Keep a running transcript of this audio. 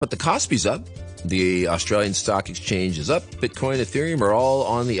But the Kospi's up. The Australian Stock Exchange is up. Bitcoin, Ethereum are all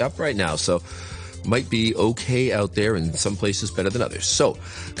on the up right now. So might be okay out there, in some places better than others. So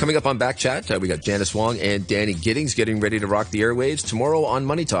coming up on Back Chat, we got Janice Wong and Danny Giddings getting ready to rock the airwaves. Tomorrow on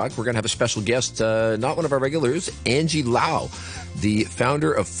Money Talk, we're going to have a special guest, not one of our regulars, Angie Lau, the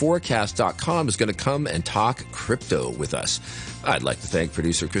founder of Forecast.com, is going to come and talk crypto with us. I'd like to thank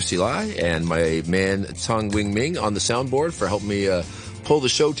producer Christy Lai and my man Tong Wing Ming on the soundboard for helping me pull the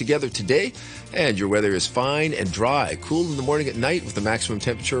show together today. And your weather is fine and dry, cool in the morning at night with the maximum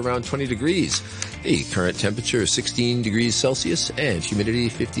temperature around 20 degrees. The current temperature is 16 degrees Celsius and humidity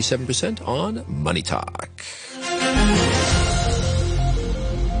 57% on Money Talk.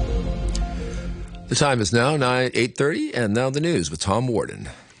 The time is now 8:30, and now the news with Tom Warden.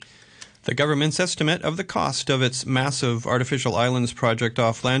 The government's estimate of the cost of its massive artificial islands project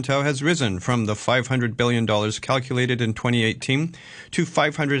off Lantau has risen from the $500 billion calculated in 2018 to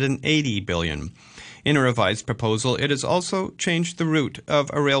 $580 billion. In a revised proposal, it has also changed the route of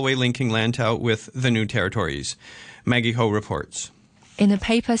a railway linking Lantau with the new territories. Maggie Ho reports. In a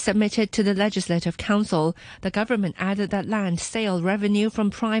paper submitted to the Legislative Council, the government added that land sale revenue from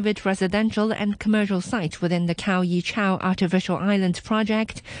private residential and commercial sites within the Khao Yi Chau Artificial Island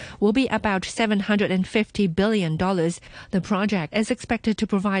project will be about $750 billion. The project is expected to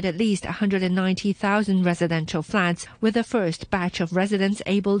provide at least 190,000 residential flats, with the first batch of residents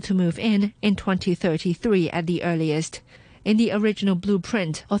able to move in 2033 at the earliest. In the original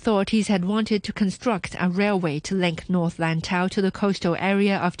blueprint, authorities had wanted to construct a railway to link North Lantau to the coastal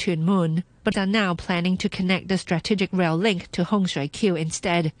area of Tuen Mun, but are now planning to connect the strategic rail link to Hong Shui Kiu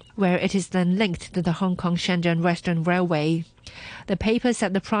instead, where it is then linked to the Hong Kong-Shenzhen Western Railway. The paper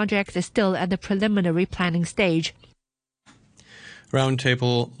said the project is still at the preliminary planning stage.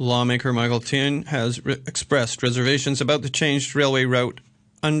 Roundtable lawmaker Michael Tien has expressed reservations about the changed railway route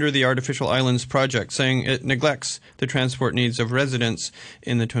under the Artificial Islands project, saying it neglects the transport needs of residents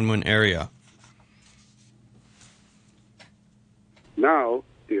in the Tuen Mun area. Now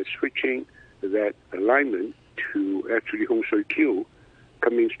they're switching that alignment to actually Hong Shui Kiu,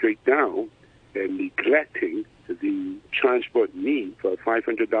 coming straight down and neglecting the transport need for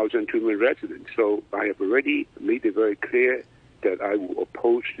 500,000 Tuen Mun residents. So I have already made it very clear that I will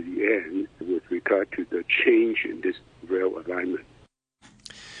oppose to the end with regard to the change in this rail alignment.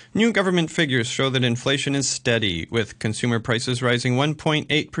 New government figures show that inflation is steady, with consumer prices rising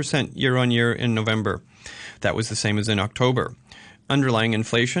 1.8% year-on-year in November. That was the same as in October. Underlying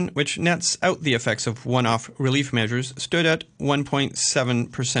inflation, which nets out the effects of one-off relief measures, stood at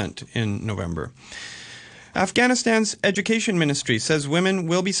 1.7% in November. Afghanistan's education ministry says women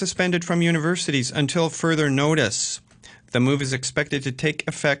will be suspended from universities until further notice. The move is expected to take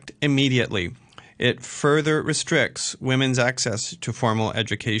effect immediately. It further restricts women's access to formal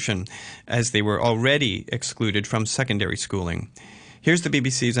education, as they were already excluded from secondary schooling. Here's the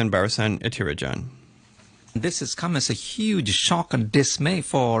BBC's Anbarasan Etirajan. This has come as a huge shock and dismay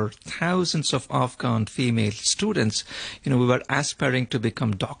for thousands of Afghan female students. We were aspiring to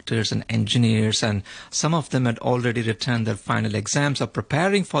become doctors and engineers, and some of them had already returned their final exams or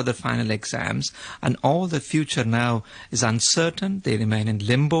preparing for their final exams, and all the future now is uncertain. They remain in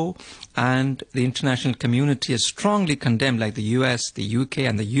limbo, and the international community has strongly condemned, like the US, the UK,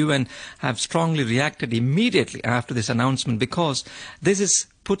 and the UN have strongly reacted immediately after this announcement, because this is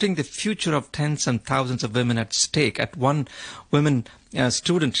putting the future of tens and thousands of women at stake. At one woman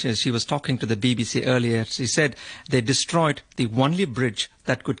student, she was talking to the BBC earlier, she said, they destroyed the only bridge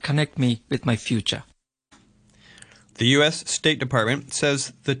that could connect me with my future. The U.S. State Department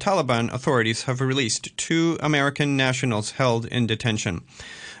says the Taliban authorities have released 2 American nationals held in detention.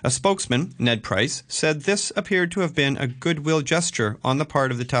 A spokesman, Ned Price, said this appeared to have been a goodwill gesture on the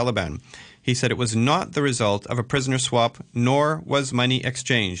part of the Taliban. He said it was not the result of a prisoner swap, nor was money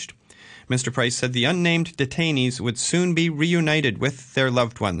exchanged. Mr. Price said the unnamed detainees would soon be reunited with their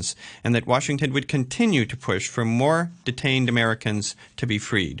loved ones, and that Washington would continue to push for more detained Americans to be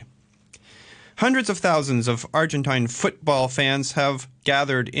freed. Hundreds of thousands of Argentine football fans have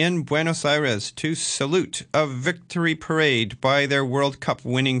gathered in Buenos Aires to salute a victory parade by their World Cup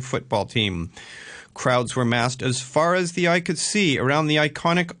winning football team. Crowds were massed as far as the eye could see around the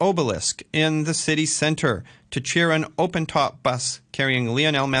iconic obelisk in the city center to cheer an open-top bus carrying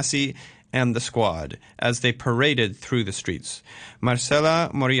Lionel Messi and the squad as they paraded through the streets.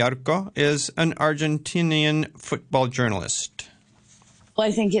 Marcela Moriarco is an Argentinian football journalist. Well,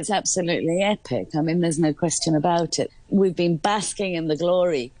 I think it's absolutely epic. I mean, there's no question about it. We've been basking in the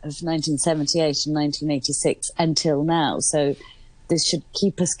glory of 1978 and 1986 until now, so this should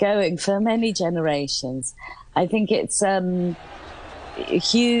keep us going for many generations. I think it's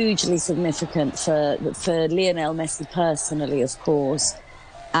hugely significant for Lionel Messi personally, of course,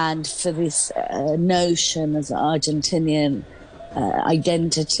 and for this notion of Argentinian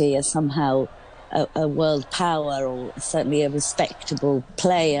identity as somehow a world power, or certainly a respectable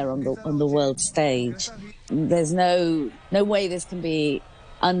player on the world stage. There's no way this can be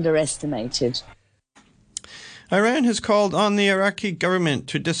underestimated. Iran has called on the Iraqi government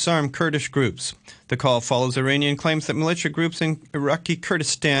to disarm Kurdish groups. The call follows Iranian claims that militia groups in Iraqi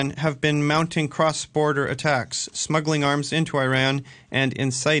Kurdistan have been mounting cross-border attacks, smuggling arms into Iran, and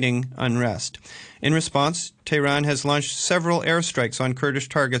inciting unrest. In response, Tehran has launched several airstrikes on Kurdish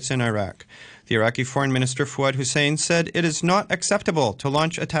targets in Iraq. The Iraqi Foreign Minister Fuad Hussein said it is not acceptable to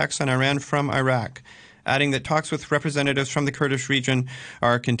launch attacks on Iran from Iraq, adding that talks with representatives from the Kurdish region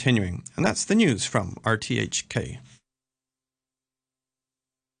are continuing. And that's the news from RTHK.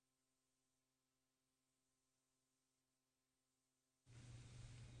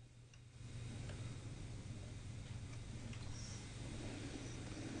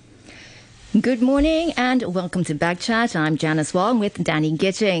 Good morning and welcome to Backchat. I'm Janice Wong with Danny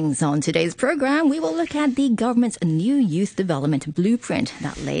Gittings. On today's program, we will look at the government's new youth development blueprint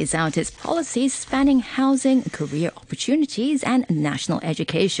that lays out its policies spanning housing, career opportunities and national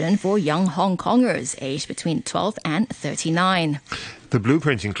education for young Hong Kongers aged between 12 and 39. The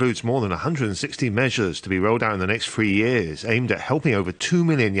blueprint includes more than 160 measures to be rolled out in the next 3 years, aimed at helping over 2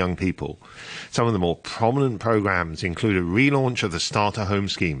 million young people. Some of the more prominent programs include a relaunch of the Starter Home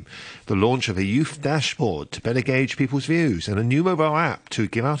Scheme, the launch of a youth dashboard to better gauge people's views, and a new mobile app to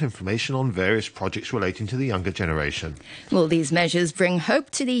give out information on various projects relating to the younger generation. Will these measures bring hope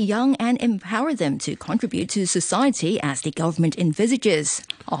to the young and empower them to contribute to society as the government envisages?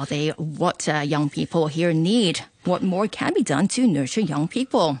 Are they what young people here need? What more can be done to nurture young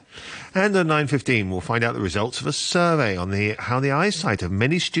people? And at 9:15, we'll find out the results of a survey on how the eyesight of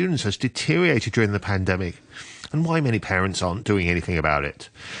many students has deteriorated during the pandemic and why many parents aren't doing anything about it.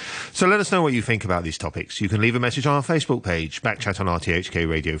 So let us know what you think about these topics. You can leave a message on our Facebook page, Backchat on RTHK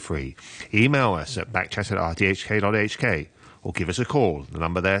Radio Free. Email us at backchat@rthk.hk or give us a call. The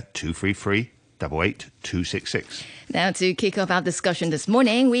number there, 233 88266. Now, to kick off our discussion this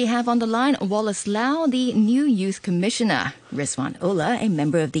morning, we have on the line Wallace Lau, the new Youth Commissioner, Rizwan Ullah, a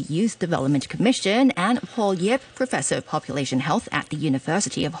member of the Youth Development Commission, and Paul Yip, Professor of Population Health at the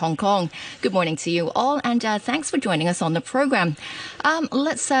University of Hong Kong. Good morning to you all, and thanks for joining us on the program.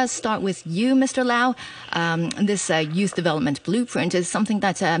 Let's start with you, Mr. Lau. This Youth Development Blueprint is something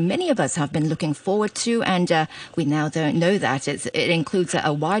that many of us have been looking forward to, and we now know that it includes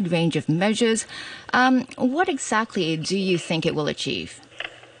a wide range of measures. What exactly do you think it will achieve?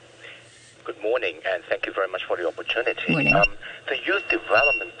 Good morning, and thank you very much for the opportunity. Morning. The Youth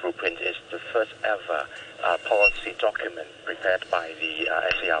Development Blueprint is the first ever policy document prepared by the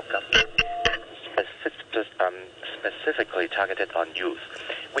SAR government, specifically targeted on youth.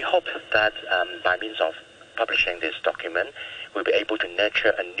 We hope that by means of publishing this document, we'll be able to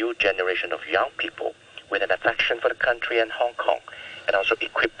nurture a new generation of young people with an affection for the country and Hong Kong, and also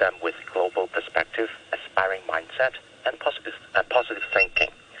equip them with global perspective, aspiring mindset, and positive thinking.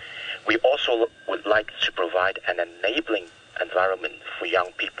 We also would like to provide an enabling environment for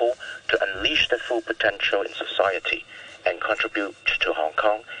young people to unleash their full potential in society and contribute to Hong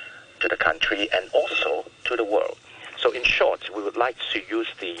Kong, to the country, and also to the world. So in short, we would like to use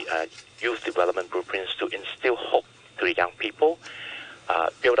the Youth Development Blueprints to instill hope to the young people,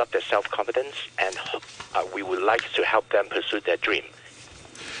 build up their self-confidence, and we would like to help them pursue their dream.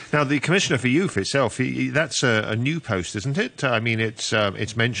 Now, the Commissioner for Youth itself, that's a new post, isn't it? I mean, it's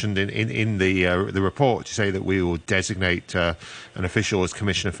mentioned in the report to say that we will designate an official as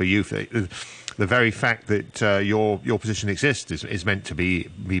Commissioner for Youth. The very fact that your position exists is meant to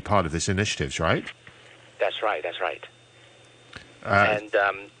be part of this initiative, right? That's right. And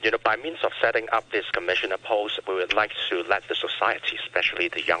by means of setting up this commissioner post, we would like to let the society, especially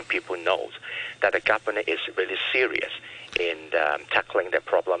the young people, know that the government is really serious in tackling their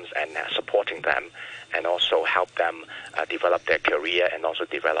problems and supporting them, and also help them develop their career and also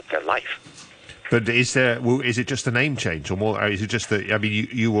develop their life. But is it just a name change, or more? Is it just that? I mean,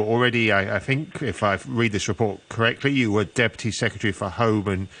 you were already, I think, if I read this report correctly, you were Deputy Secretary for Home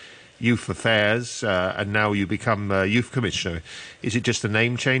and Youth Affairs, and now you become Youth Commissioner. Is it just a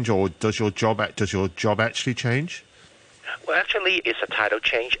name change, or does your job actually change? Well, actually, it's a title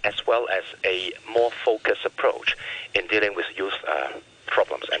change as well as a more focused approach in dealing with youth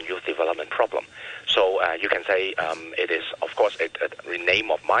problems and youth development problem. So you can say it is, of course, a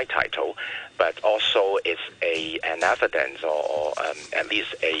rename of my title, but also it's an evidence or at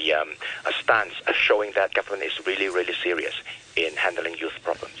least a stance showing that government is really, really serious in handling youth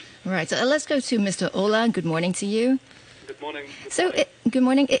problems. Right. So let's go to Mr. Ullah. Good morning to you. Good morning. Good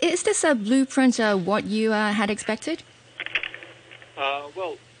morning. Is this a blueprint what you had expected?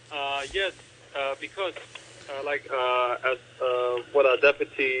 Yes, because as what our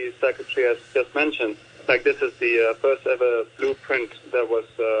Deputy Secretary has just mentioned, this is the first ever blueprint that was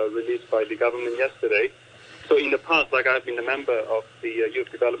released by the government yesterday. So in the past, I've been a member of the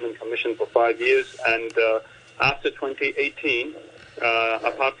Youth Development Commission for 5 years, and after 2018,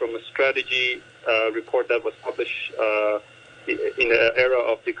 apart from a strategy report that was published in the era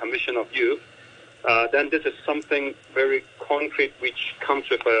of the Commission of Youth, then this is something very concrete which comes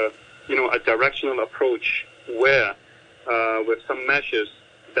with a directional approach where with some measures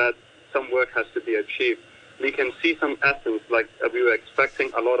that some work has to be achieved. We can see some essence, we were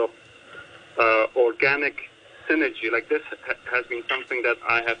expecting a lot of organic synergy. This has been something that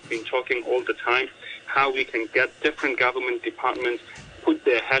I have been talking all the time, how we can get different government departments, put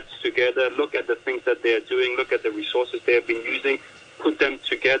their heads together, look at the things that they are doing, look at the resources they have been using, put them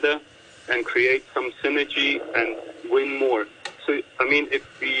together and create some synergy and win more. So,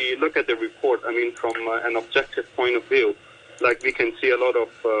 if we look at the report, from an objective point of view, we can see a lot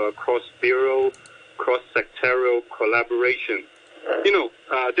of cross-bureau, cross-sectorial collaboration.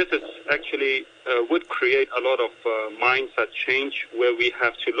 This is actually would create a lot of mindset change where we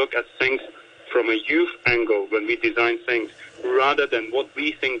have to look at things from a youth angle when we design things rather than what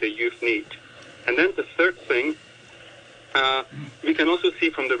we think the youth need. And then the third thing, we can also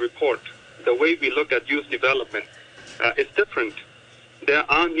see from the report, the way we look at youth development is different. There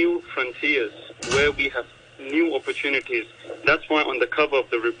are new frontiers where we have new opportunities. That's why on the cover of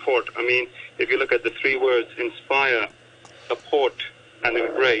the report, if you look at the 3 words, inspire, support, and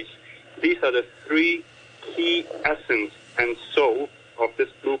embrace, these are the 3 key essence and soul of this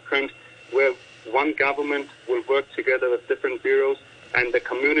blueprint, where one government will work together with different bureaus and the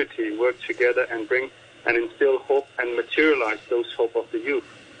community work together and bring and instill hope and materialize those hope of the youth.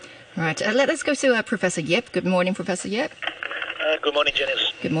 Right. Let us go to Professor Yip. Good morning, Professor Yip. Good morning,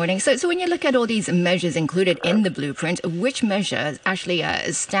 Janice. Good morning. So when you look at all these measures included in the blueprint, which measure actually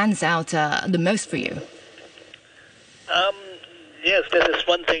stands out the most for you? Yes, that is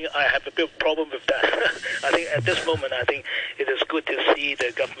one thing I have a bit of problem with that. I think at this moment, it is good to see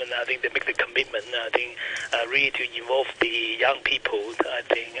the government, they make the commitment, really to involve the young people,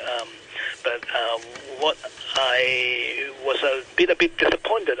 but what I was a bit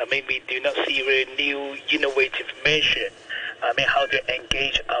disappointed, we do not see very new, innovative measure, how to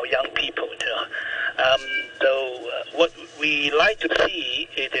engage our young people. So what we like to see,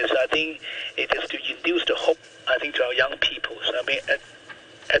 it is to induce the hope, to our young people. So,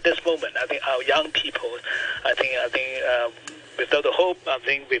 at this moment, our young people, without the hope,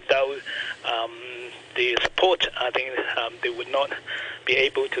 without the support, they would not be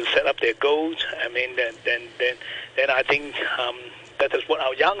able to set up their goals. Then I think that is what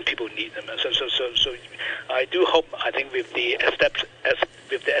our young people need. So I do hope, with the steps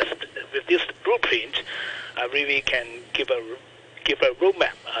with this blueprint, I really can give a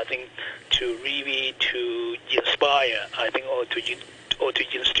roadmap. To really to inspire. Or to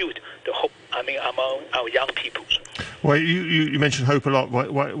institute the hope. Among our young people. Well, you mentioned hope a lot.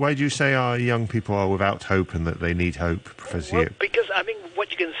 Why do you say our young people are without hope and that they need hope, Professor Yip? Because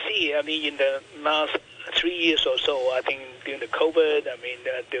what you can see, in the last 3 years or so, during the COVID,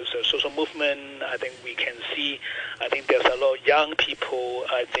 there's a social movement. We can see. There's a lot of young people.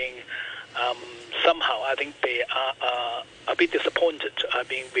 Somehow, they are a bit disappointed.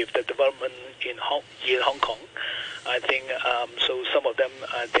 With the development in Hong Kong. So some of them,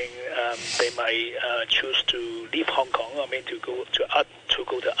 they might choose to leave Hong Kong. To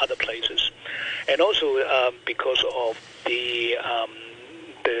go to other places, and also because of the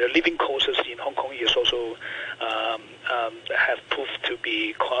living costs in Hong Kong is also have proved to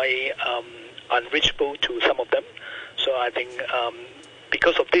be quite unreachable to some of them. So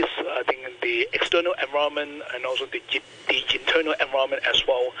because of this, the external environment and also the internal environment as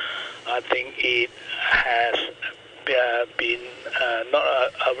well, it has been not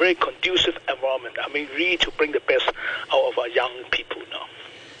a very conducive environment. Really to bring the best out of our young people now.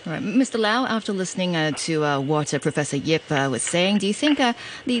 All right, Mr. Lau, after listening to what Professor Yip was saying, do you think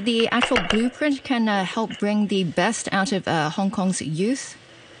the actual blueprint can help bring the best out of Hong Kong's youth?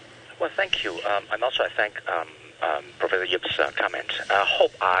 Well, thank you. And also I thank Professor Yip's comment. I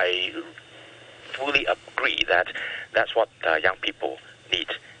hope I fully agree that that's what young people need.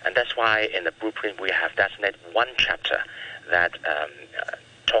 And that's why in the blueprint we have designated one chapter that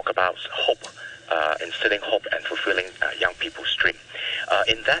talk about hope, instilling hope and fulfilling young people's dream.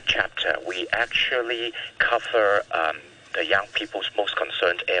 In that chapter, we actually cover the young people's most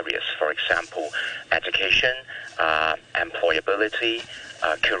concerned areas. For example, education, employability,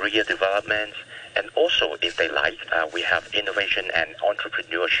 career development, and also, if they like, we have innovation and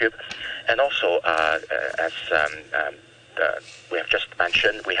entrepreneurship. And also, as we have just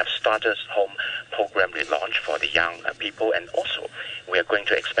mentioned, we have Starters Home program relaunch for the young people, and also we are going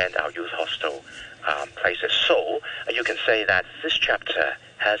to expand our youth hostel places. So you can say that this chapter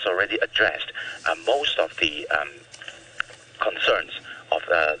has already addressed most of the concerns of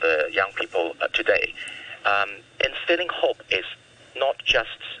the young people today. Instilling hope is not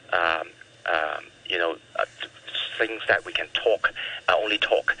just things that we can only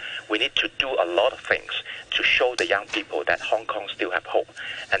talk. We need to do a lot of things to show the young people that Hong Kong still have hope.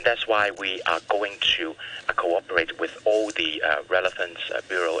 And that's why we are going to cooperate with all the relevant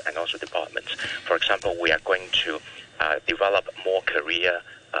bureau and also departments. For example, we are going to develop more career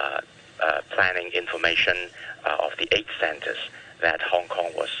planning information of the 8 centers that Hong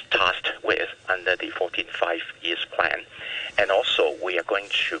Kong was tasked with under the 14 5-years plan. And also, we are going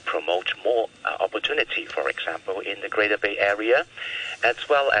to promote more opportunity, for example, in the Greater Bay Area, as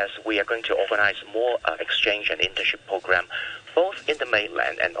well as we are going to organize more exchange and internship program, both in the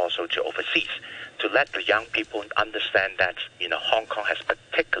mainland and also to overseas, to let the young people understand that Hong Kong has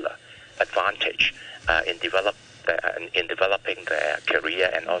particular advantage in developing their career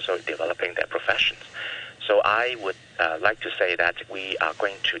and also developing their professions. So I would like to say that we are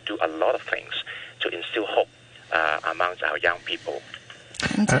going to do a lot of things to instill hope amongst our young people.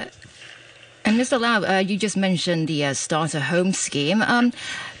 And Mr. Lau, you just mentioned the Starter Home scheme.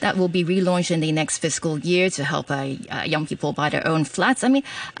 That will be relaunched in the next fiscal year to help young people buy their own flats. I mean,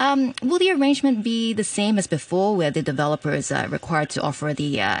 will the arrangement be the same as before, where the developers are required to offer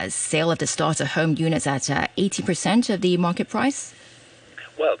the sale of the Starter Home units at 80% of the market price?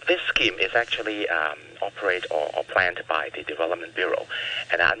 Well, this scheme is actually operated or planned by the Development Bureau.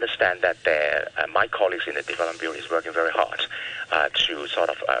 And I understand that my colleagues in the Development Bureau is working very hard to sort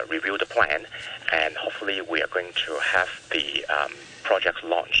of review the plan. And hopefully we are going to have the projects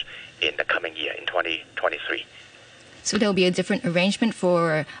launched in the coming year, in 2023. So there will be a different arrangement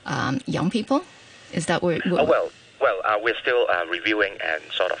for young people? Is that what... we're still reviewing and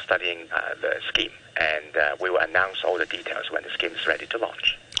sort of studying the scheme. And we will announce all the details when the scheme is ready to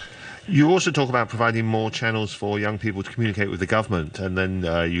launch. You also talk about providing more channels for young people to communicate with the government, and then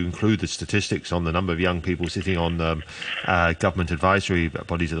you include the statistics on the number of young people sitting on government advisory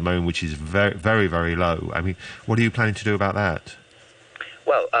bodies at the moment, which is very, very, very low. I mean, what are you planning to do about that?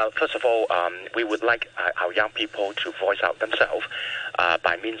 Well, first of all, we would like our young people to voice out themselves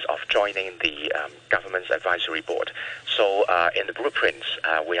by means of joining the government's advisory board. So in the blueprints,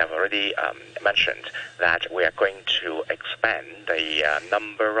 we have already mentioned that we are going to expand the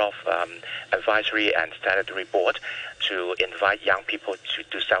number of advisory and statutory board to invite young people to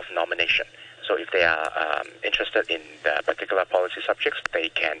do self-nomination. So if they are interested in the particular policy subjects, they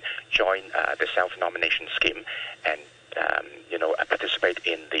can join the self-nomination scheme and participate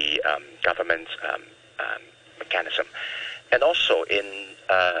in the government's mechanism. And also, in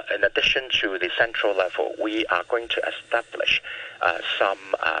addition to the central level, we are going to establish some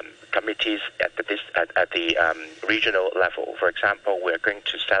committees at the regional level. For example, we are going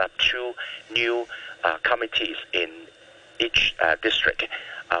to set up 2 new committees in each district.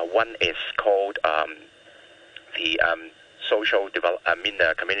 One is called the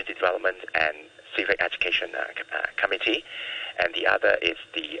Community Development and Civic Education Committee, and the other is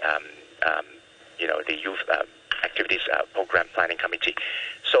the Youth Activities Program Planning Committee.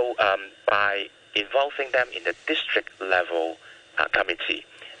 So by involving them in the district level committee,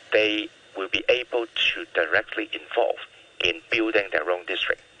 they will be able to directly involve in building their own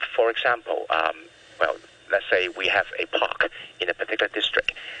district. For example, let's say we have a park in a particular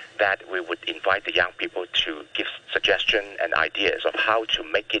district, that we would invite the young people to give suggestions and ideas of how to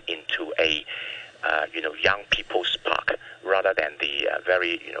make it into a young people's park, rather than the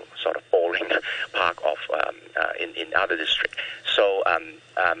very sort of boring park of in other districts. So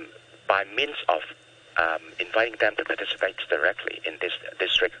by means of inviting them to participate directly in this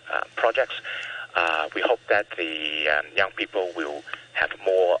district projects, we hope that the young people will have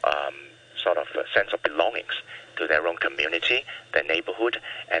more sort of a sense of belongings to their own community, their neighborhood,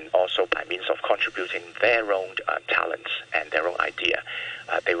 and also by means of contributing their own talents and their own idea,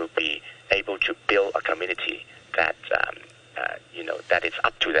 they will be able to build a community that that is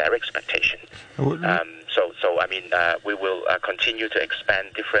up to their expectation. So I mean, we will continue to expand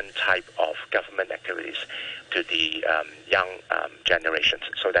different type of government activities to the young generations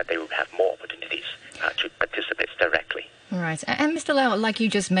so that they will have more opportunities to participate directly. Right. And Mr. Lau, like you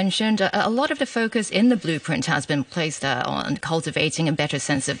just mentioned, a lot of the focus in the blueprint has been placed on cultivating a better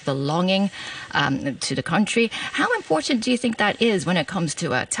sense of belonging to the country. How important do you think that is when it comes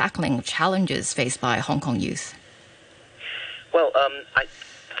to tackling challenges faced by Hong Kong youth? Well, I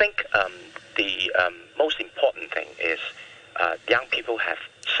think the most important thing is young people have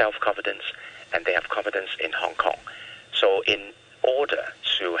self-confidence and they have confidence in Hong Kong. So in order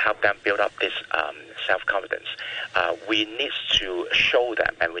to help them build up this self-confidence, we need to show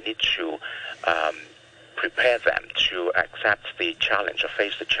them and we need to prepare them to accept the challenge or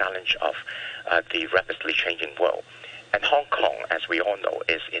face the challenge of the rapidly changing world. And Hong Kong, as we all know,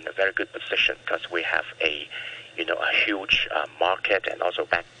 is in a very good position because we have a huge market and also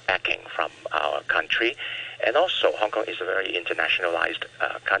backing from our country. And also, Hong Kong is a very internationalized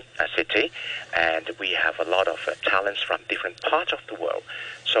city, and we have a lot of talents from different parts of the world.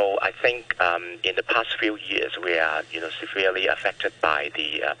 So I think in the past few years, we are severely affected by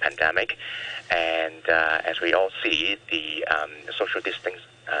the pandemic, and as we all see, the social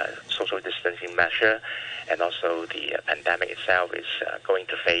distancing measure, and also the pandemic itself is going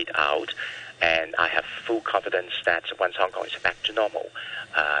to fade out. And I have full confidence that once Hong Kong is back to normal,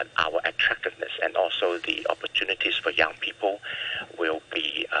 our attractiveness and also the opportunities for young people will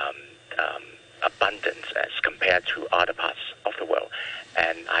be abundant as compared to other parts of the world.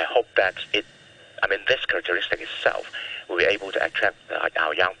 And I hope that this characteristic itself will be able to attract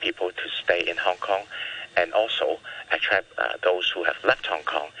our young people to stay in Hong Kong and also attract those who have left Hong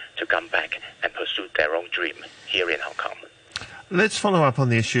Kong to come back and pursue their own dream here in Hong Kong. Let's follow up on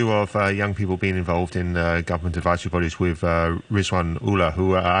the issue of young people being involved in government advisory bodies with Rizwan Ullah,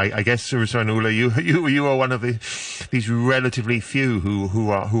 who I guess Rizwan Ullah, you are one of these relatively few who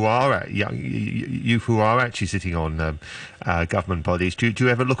are young youth who are actually sitting on government bodies. Do you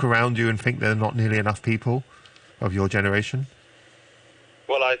ever look around you and think there are not nearly enough people of your generation?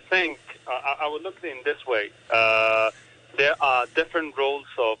 Well, I think I would look at it in this way. There are different roles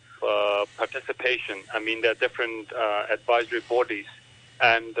of participation. There are different advisory bodies.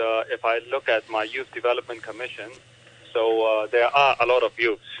 And if I look at my Youth Development Commission, so there are a lot of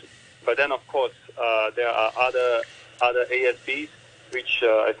youths. But then, of course, there are other ASBs, which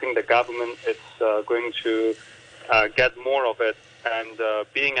I think the government is going to get more of it. And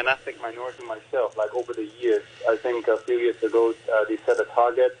being an ethnic minority myself, like over the years, I think a few years ago they set a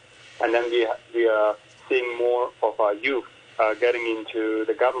target, and then we are seeing more of our youth getting into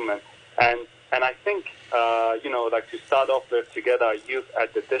the government. And I think, to start off with, to get our youth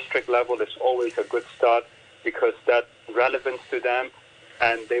at the district level is always a good start because that's relevant to them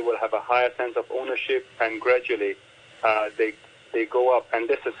and they will have a higher sense of ownership and gradually they go up. And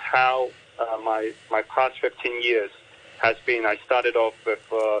this is how my past 15 years has been. I started off with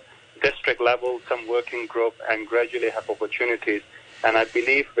district level, some working group, and gradually have opportunities. And I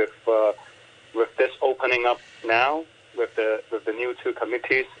believe with this opening up now, with the new two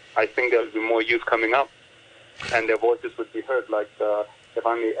committees, I think there will be more youth coming up, and their voices would be heard. Like, if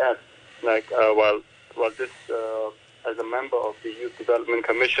I may add, while this as a member of the Youth Development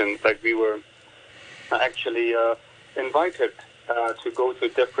Commission, we were actually invited to go to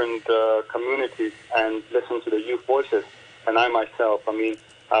different communities and listen to the youth voices. And I myself, I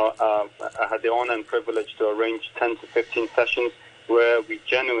had the honor and privilege to arrange 10 to 15 sessions where we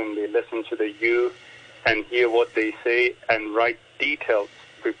genuinely listen to the youth and hear what they say and write detailed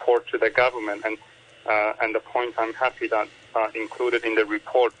report to the government. And the points I'm happy that are included in the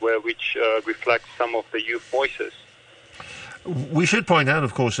report which reflects some of the youth voices. We should point out,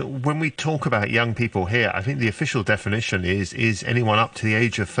 of course, that when we talk about young people here, I think the official definition is anyone up to the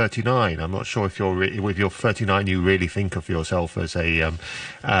age of 39. I'm not sure if with your 39 you really think of yourself as a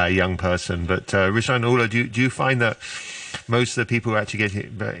young person. But Rizwan Ullah, do you find that most of the people who actually get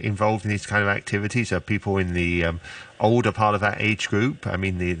involved in these kind of activities are people in the older part of that age group? The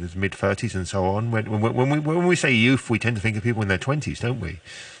mid-30s and so on. When we say youth, we tend to think of people in their 20s, don't we?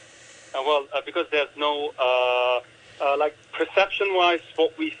 Because there's no perception-wise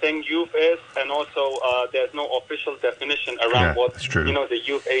what we think youth is, and also there's no official definition around what the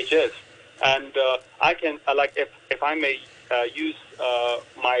youth age is. And I can if I may use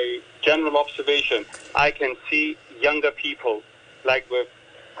my general observation, I can see younger people with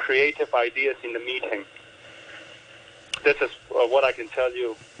creative ideas in the meeting. This is what I can tell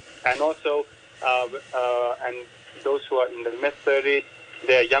you. And also, and those who are in the mid-30s,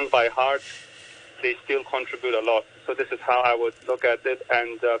 they're young by heart. They still contribute a lot. So this is how I would look at it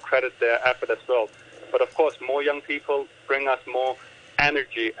and credit their effort as well. But of course, more young people bring us more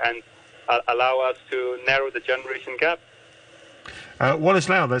energy and allow us to narrow the generation gap. Wallace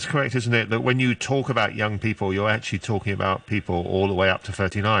Lau, that's correct, isn't it? That when you talk about young people, you're actually talking about people all the way up to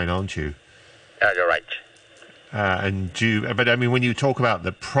 39, aren't you? You're right. But I mean, when you talk about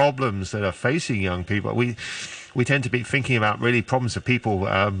the problems that are facing young people, we tend to be thinking about really problems of people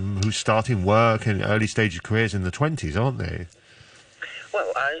who start in work and early stage of careers in the 20s, aren't they?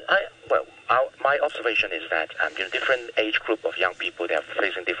 Well, my observation is that different age group of young people, they are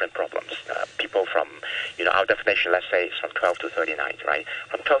facing different problems. People from, our definition, let's say, is from 12 to 39, right?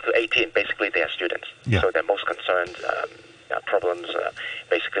 From 12 to 18, basically they are students. Yeah. So their most concerned problems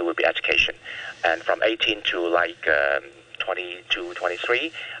basically will be education. And from 18 to 22,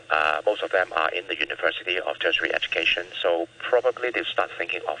 23, most of them are in the university of tertiary education. So probably they'll start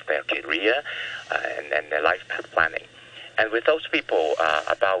thinking of their career and their life planning. And with those people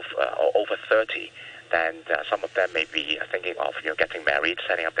above or over 30, then some of them may be thinking of getting married,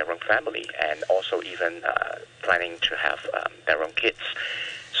 setting up their own family, and also even planning to have their own kids.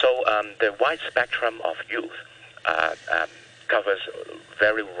 So the wide spectrum of youth covers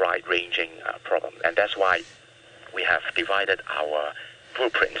very wide-ranging problems, and that's why we have divided our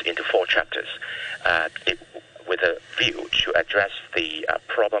blueprint into 4 chapters with a view to address the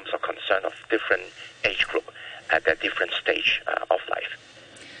problems or concern of different age group at their different stage of life.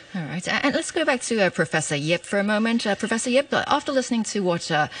 All right, and let's go back to Professor Yip for a moment. Professor Yip, after listening to what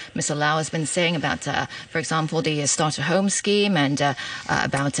Mr. Lau has been saying about, for example, the Starter Home scheme and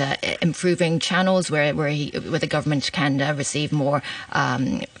about improving channels where the government can receive more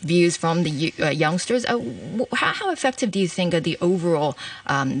views from the youngsters, how effective do you think the overall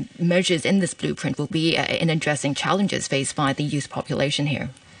measures in this blueprint will be in addressing challenges faced by the youth population here?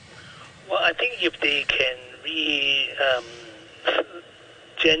 Well, I think if they can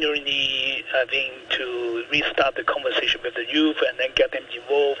genuinely, I think, to restart the conversation with the youth and then get them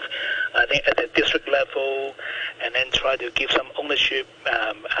involved, I think, at the district level, and then try to give some ownership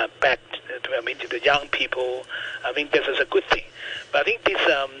back to the young people, I think this is a good thing. But I think this,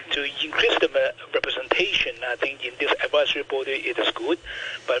 to increase the representation, I think in this advisory body it is good,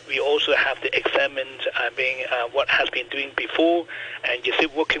 but we also have to examine, what has been doing before, and is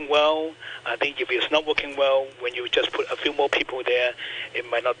it working well? I think if it's not working well, when you just put a few more people there, it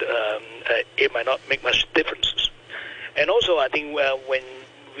might not make much differences. And also, I think when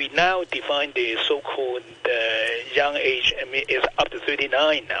we now define the so-called young age, it's up to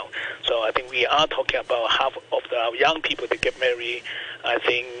 39 now. So I think we are talking about half of our young people that get married, I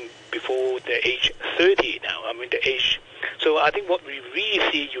think, before the age 30 now. The age. So I think what we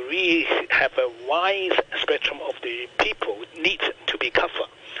really see, you really have a wide spectrum of the people needs to be covered.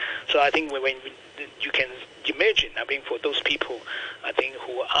 So I think when you can imagine, for those people, I think,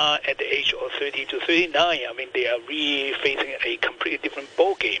 who are at the age of 30 to 39, they are really facing a completely different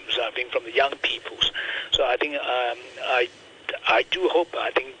ball games, from the young peoples. So I think I do hope,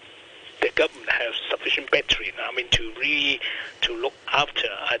 the government has sufficient battery, to look after,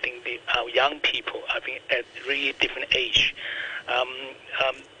 our young people, at really different age.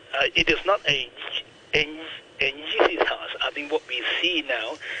 It is not an easy task. What we see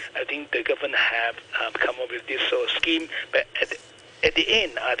now, the government have come up with this sort of scheme, but at the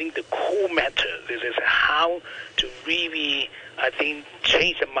end, the core matter is how to really,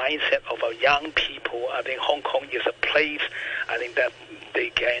 change the mindset of our young people. Hong Kong is a place, that they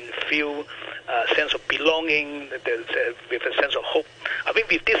can feel a sense of belonging, with a sense of hope.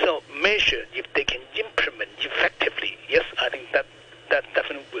 With this measure, if they can implement effectively, yes, that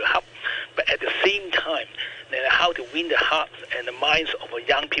definitely will help. But at the same time, how to win the hearts and the minds of our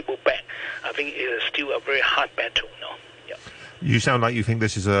young people back, it is still a very hard battle. No? Yeah. You sound like you think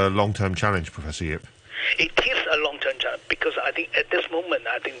this is a long-term challenge, Professor Yip. It is a long-term challenge because at this moment,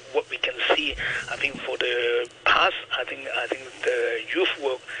 what we can see, for the past, the youth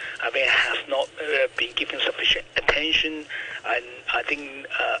work, has not been given sufficient attention, and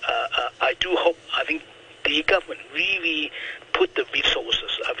I do hope, the government really put the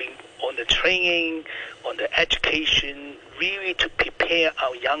resources, on the training, on the education, really to prepare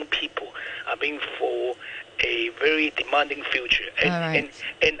our young people, for a very demanding future. And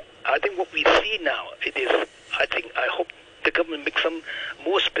I think what we see now, it is, I hope the government makes some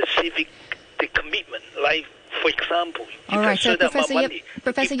more specific commitment, like For example, all right, so Professor Yip,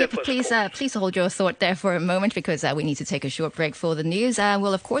 Yip, please hold your thought there for a moment because we need to take a short break for the news.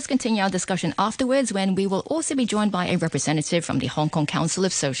 We'll, of course, continue our discussion afterwards when we will also be joined by a representative from the Hong Kong Council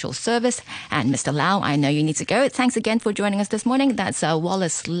of Social Service. And Mr. Lau, I know you need to go. Thanks again for joining us this morning. That's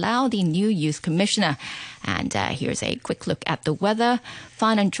Wallace Lau, the new Youth Commissioner. And here's a quick look at the weather.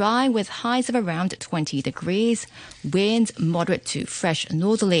 Fine and dry with highs of around 20 degrees. Winds moderate to fresh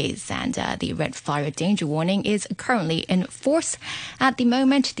northerlies. And the red fire danger warning is currently in force. At the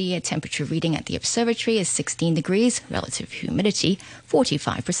moment, the temperature reading at the observatory is 16 degrees. Relative humidity,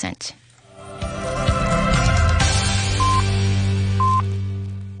 45%.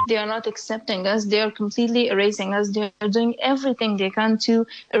 They are not accepting us. They are completely erasing us. They are doing everything they can to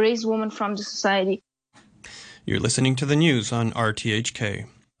erase women from the society. You're listening to the news on RTHK.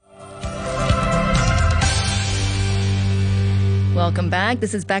 Welcome back.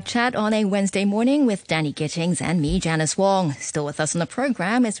 This is Back Chat on a Wednesday morning with Danny Gittings and me, Janice Wong. Still with us on the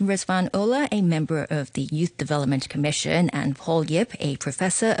program is Rizwan Ullah, a member of the Youth Development Commission, and Paul Yip, a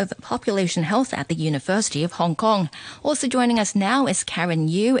professor of population health at the University of Hong Kong. Also joining us now is Karen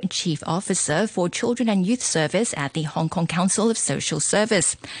Yu, Chief Officer for Children and Youth Service at the Hong Kong Council of Social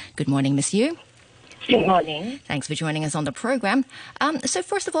Service. Good morning, Ms. Yu. Good morning. Thanks for joining us on the program. So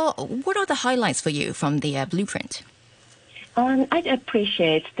first of all, what are the highlights for you from the blueprint? I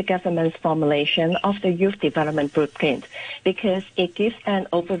appreciate the government's formulation of the Youth Development Blueprint because it gives an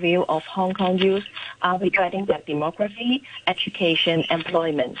overview of Hong Kong youth regarding their demography, education,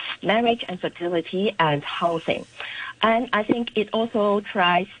 employment, marriage and fertility, and housing. And I think it also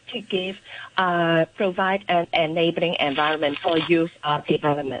tries to provide an enabling environment for youth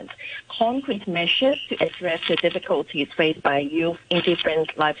development. Concrete measures to address the difficulties faced by youth in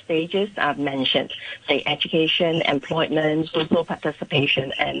different life stages are mentioned, say education, employment, social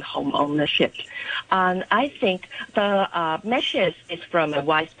participation, and home ownership. And I think the measures is from a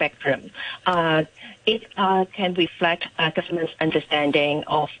wide spectrum. It can reflect government's understanding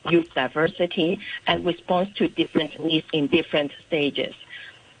of youth diversity and response to different needs in different stages.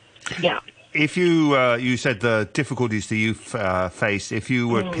 Yeah. If you said the difficulties the youth face, if you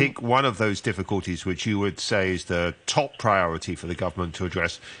would pick one of those difficulties which you would say is the top priority for the government to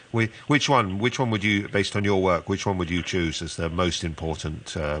address, which one would you, based on your work, which one would you choose as the most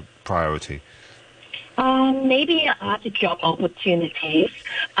important priority? Maybe the job opportunities.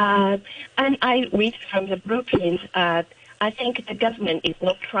 And I read from the blueprint, I think the government is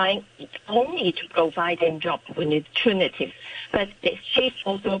not trying only to provide them job opportunities, but she's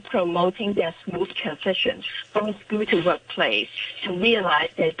also promoting their smooth transition from school to workplace to realize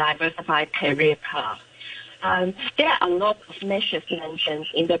their diversified career path. There are a lot of measures mentioned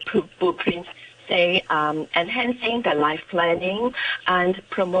in the blueprint, say enhancing the life planning and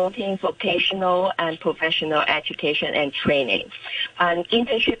promoting vocational and professional education and training, and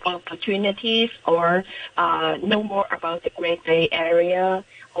internship opportunities, or know more about the Great Bay Area,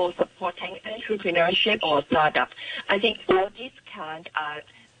 or supporting entrepreneurship or startup. I think all these can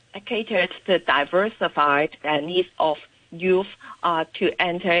cater to the diversified needs of youth to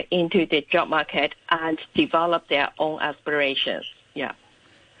enter into the job market and develop their own aspirations. Yeah.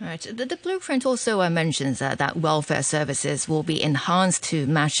 Right. The blueprint also mentions that welfare services will be enhanced to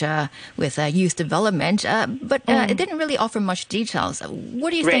match with youth development, but it didn't really offer much details. What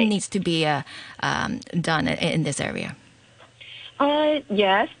do you think needs to be done in this area?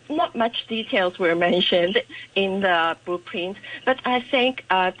 Yes, not much details were mentioned in the blueprint, but I think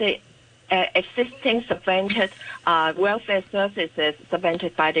the existing subvented welfare services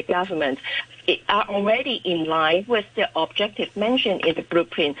subvented by the government are already in line with the objectives mentioned in the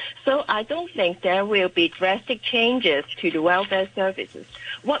blueprint. So I don't think there will be drastic changes to the welfare services.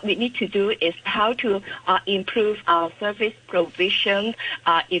 What we need to do is how to improve our service provision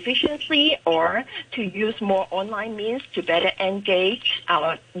efficiency, or to use more online means to better engage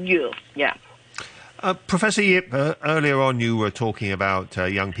our youth. Yeah. Professor Yip, earlier on you were talking about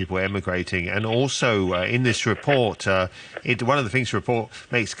young people emigrating, and also in this report, one of the things the report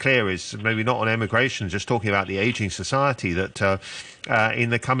makes clear is maybe not on emigration, just talking about the ageing society, that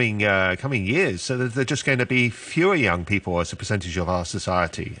in the coming years, so there are just going to be fewer young people as a percentage of our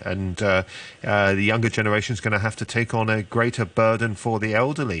society, and the younger generation is going to have to take on a greater burden for the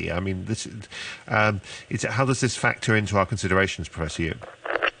elderly. I mean, how does this factor into our considerations, Professor Yip?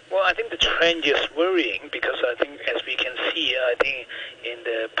 Well, I think the trend is worrying because I think, as we can see, I think, in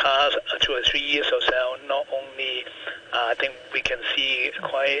the past 2 or 3 years or so, not only I think we can see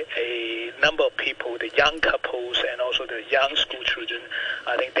quite a number of people, the young couples and also the young school children,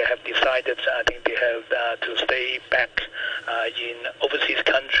 I think they have decided, I think they have to stay back in overseas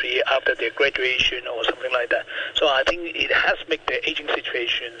country after their graduation or something like that. So I think it has made the aging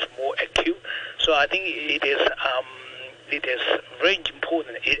situations more acute. So I think it is very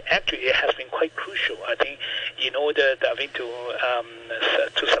important. It has been quite crucial, I think, in order, I think, to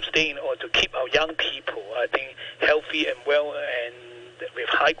sustain or to keep our young people, I think, healthy and well and with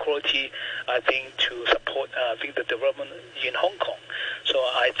high quality, I think, to support, I think, the development in Hong Kong. So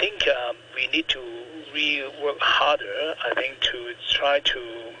I think we need to really work harder, I think, to try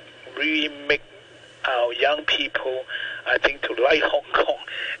to really make our young people, I think, to like Hong Kong,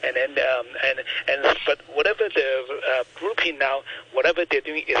 and then but whatever the grouping now, whatever they're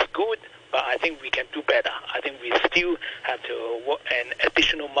doing is good. But I think we can do better. I think we still have to work an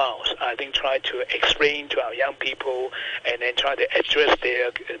additional miles. I think try to explain to our young people and then try to address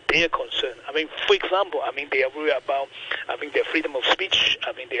their concern. I mean, for example, I mean they are worried about, I think, their freedom of speech.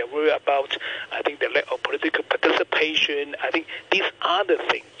 I mean they are worried about, I think, the lack of political participation. I think these are the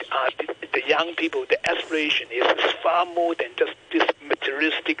things. The young people, the aspiration is far more than just this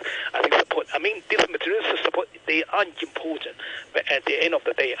materialistic, I think, support. I mean, this materialistic support, they are important, but at the end of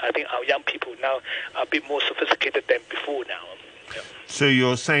the day, I think our young people now are a bit more sophisticated than before now. Yeah. So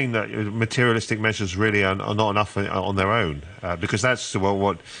you're saying that materialistic measures really are not enough on their own, because that's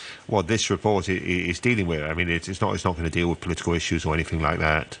what this report is dealing with. I mean, it's not going to deal with political issues or anything like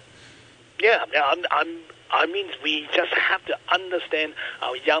that. Yeah, I mean, we just have to understand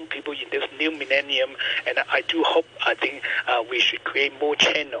our young people in this new millennium, and I do hope, I think, we should create more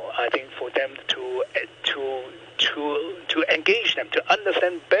channel, I think, for them to engage them, to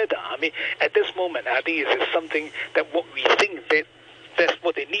understand better. I mean, at this moment, I think it is something that what we think that's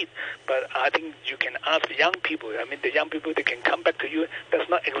what they need. But I think you can ask the young people. I mean, the young people, they can come back to you. That's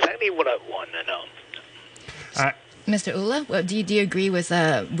not exactly what I want, you know. Mr. Ullah, well, do you agree with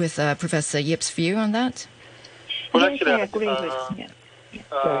Professor Yip's view on that? Well, Yes, actually, I agree with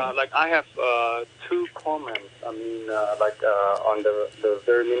like I have two comments. I mean, on the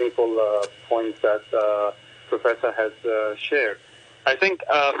very meaningful points that Professor has shared. I think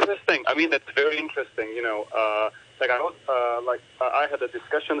first thing, I mean, that's very interesting. You know, I had a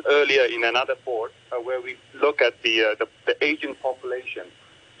discussion earlier in another board where we look at the aging population.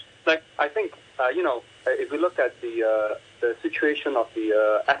 Like, I think you know, if we look at the situation of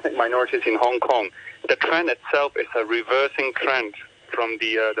the ethnic minorities in Hong Kong, the trend itself is a reversing trend from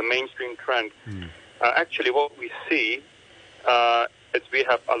the mainstream trend. Actually, what we see is we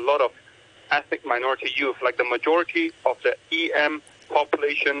have a lot of ethnic minority youth. Like the majority of the EM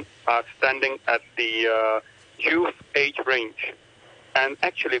population are standing at the youth age range. And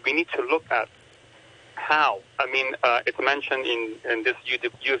actually, we need to look at how. I mean, it's mentioned in this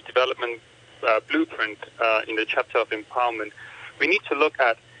youth development blueprint in the chapter of empowerment. We need to look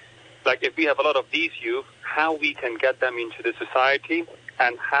at, like, if we have a lot of these youth, how we can get them into the society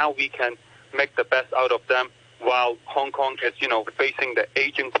and how we can make the best out of them while Hong Kong is, you know, facing the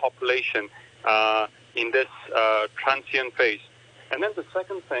aging population in this transient phase. And then the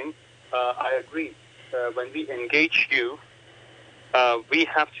second thing, I agree, when we engage youth, we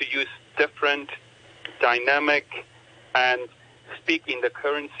have to use different dynamic and speak in the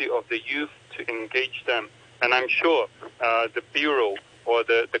currency of the youth to engage them. And I'm sure the Bureau or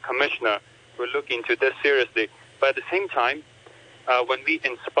the Commissioner will look into this seriously. But at the same time, when we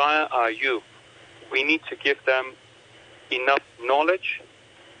inspire our youth, we need to give them enough knowledge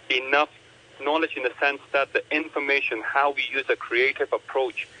in the sense that the information, how we use a creative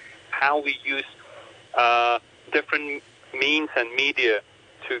approach, how we use different means and media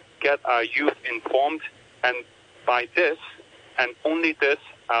to get our youth informed. And by this, and only this,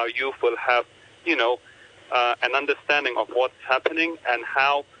 our youth will have, you know, an understanding of what's happening and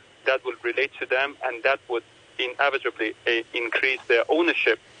how that will relate to them, and that would inevitably increase their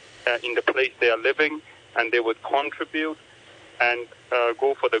ownership in the place they are living, and they would contribute and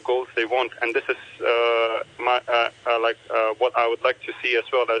go for the goals they want. And this is what I would like to see as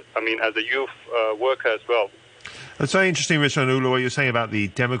well, as a youth worker as well. It's very interesting, Rizwan Ullah, what you're saying about the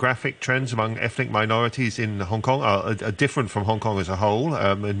demographic trends among ethnic minorities in Hong Kong are different from Hong Kong as a whole.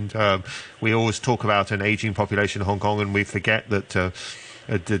 We always talk about an ageing population in Hong Kong, and we forget that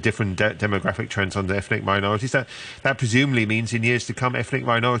the different demographic trends on the ethnic minorities. That presumably means in years to come, ethnic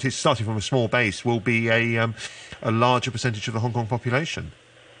minorities, starting from a small base, will be a larger percentage of the Hong Kong population.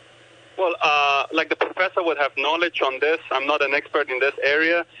 Well, like the professor would have knowledge on this. I'm not an expert in this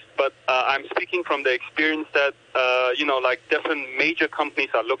area, but I'm speaking from the experience that like different major companies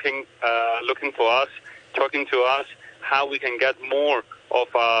are looking for us, talking to us, how we can get more of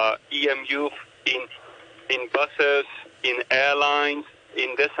EM youth in buses, in airlines,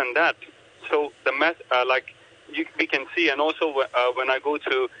 in this and that. So the we can see, and also when I go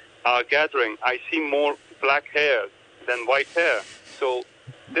to our gathering, I see more black hair than white hair. So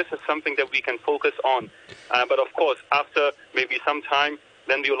this is something that we can focus on. But of course, after maybe some time,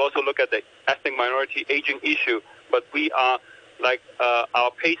 then we will also look at the ethnic minority aging issue. But we are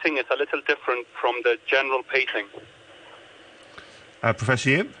our pacing is a little different from the general pacing. Professor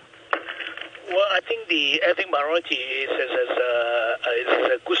Yip? Well, I think the ethnic minority is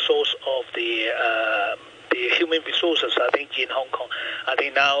a good source of the human resources, I think, in Hong Kong. I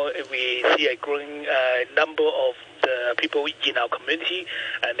think now we see a growing number of the people in our community,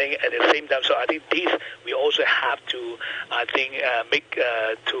 and then at the same time, so I think these we also have to, I think,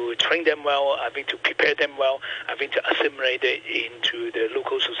 to train them well. I think to prepare them well. I think to assimilate it into the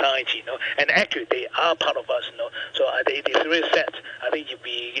local society. And actually they are part of us. So I think it is very sad. I think if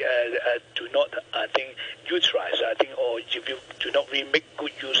we do not, I think, utilize, I think, or if you do not really make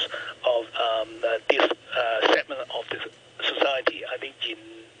good use of this segment of the society, I think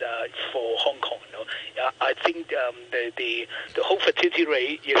for Hong Kong, I think the whole fertility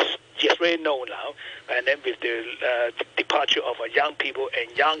rate is very low now, and then with the departure of young people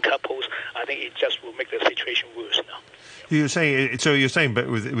and young couples, I think it just will make the situation worse now. You're saying, but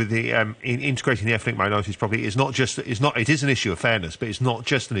with the integrating the ethnic minorities properly, it is an issue of fairness, but it's not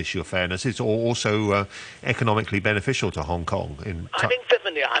just an issue of fairness. It's also economically beneficial to Hong Kong. I think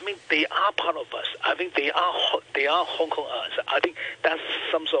definitely. I mean, they are part of us. I think they are Hong Kongers. I think that's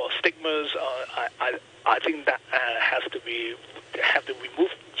some sort of stigmas. I think that have to be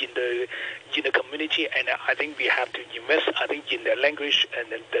removed in the community, and I think we have to invest, I think, in the language and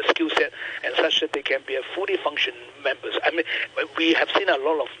the skill set, and such that they can be a fully functioning members. I mean, we have seen a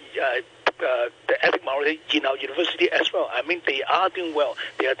lot of the ethnic minority in our university as well. I mean, they are doing well.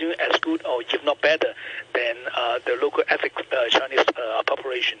 They are doing as good, or if not better, than the local ethnic Chinese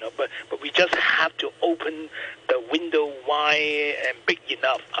population. But we just have to open the window wide and big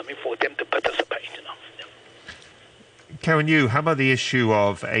enough, I mean, for them to participate. Karen Yu, how about the issue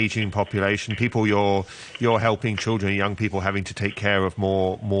of ageing population? People you're helping, children, young people having to take care of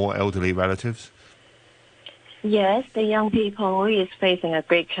more elderly relatives? Yes, the young people is facing a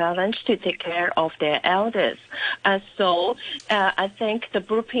great challenge to take care of their elders. So I think the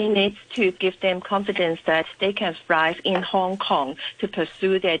blueprint needs to give them confidence that they can thrive in Hong Kong to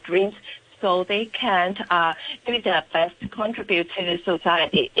pursue their dreams, so they can do their best to contribute to the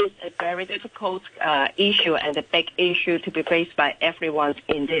society. It's a very difficult issue and a big issue to be faced by everyone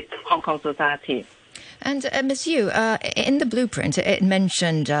in the Hong Kong society. And Ms. Yu, in the blueprint, it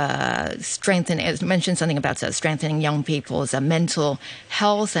mentioned something about strengthening young people's mental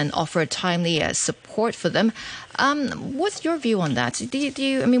health and offer timely support for them. What's your view on that?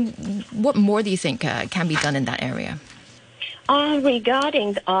 What more do you think can be done in that area?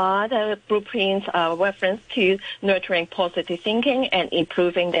 Regarding the blueprint's reference to nurturing positive thinking and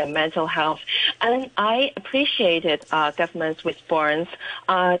improving their mental health, and I appreciated government's response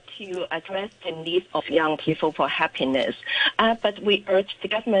to address the needs of young people for happiness. But we urge the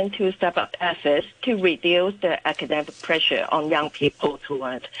government to step up efforts to reduce the academic pressure on young people to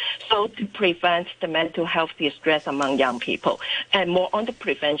learn, so to prevent the mental health distress among young people, and more on the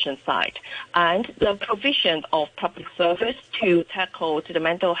prevention side, and the provision of public service to tackle the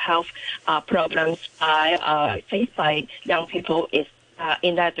mental health problems faced by young people is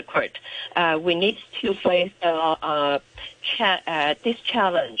inadequate. We need to face this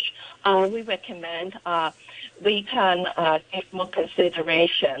challenge. We recommend we can give more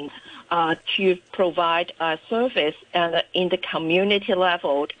consideration to provide a service in the community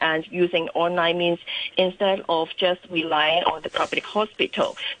level and using online means instead of just relying on the public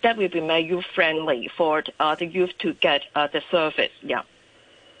hospital. That will be more youth-friendly for the youth to get the service. Yeah.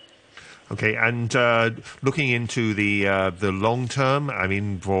 Okay, and looking into the long term, I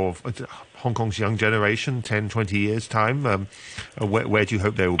mean, for Hong Kong's young generation, 10, 20 years' time, where do you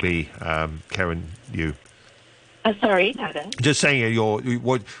hope they will be, Karen Yu? Sorry, pardon? Just saying,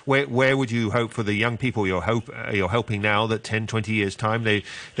 where would you hope for the young people you're helping now that 10, 20 years' time they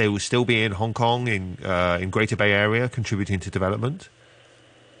will still be in Hong Kong, in Greater Bay Area, contributing to development?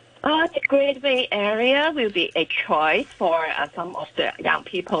 The Greater Bay Area will be a choice for some of the young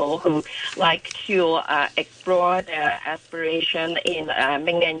people who like to explore their aspiration in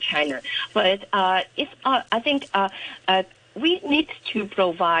mainland China. But I think we need to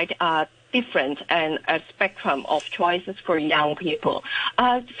provide different and a spectrum of choices for young people.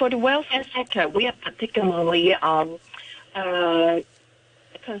 For the welfare sector, we are particularly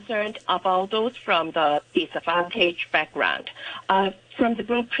concerned about those from the disadvantaged background. From the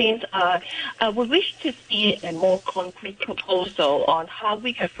blueprint, we wish to see a more concrete proposal on how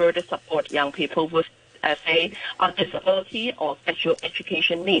we can further support young people with, say, disability or special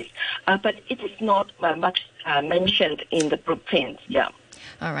education needs. But it is not much mentioned in the blueprint. Yeah.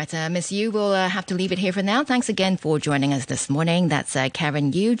 All right, Ms. Yu, we'll have to leave it here for now. Thanks again for joining us this morning. That's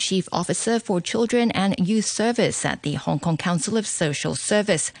Karen Yu, Chief Officer for Children and Youth Service at the Hong Kong Council of Social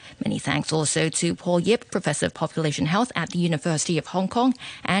Service. Many thanks also to Paul Yip, Professor of Population Health at the University of Hong Kong,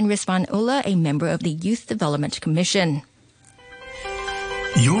 and Rizwan Ullah, a member of the Youth Development Commission.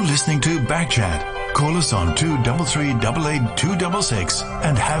 You're listening to Backchat. Call us on 233 88 266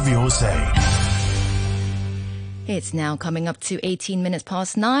 and have your say. It's now coming up to 18 minutes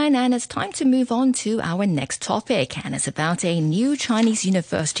past 9, and it's time to move on to our next topic. And it's about a new Chinese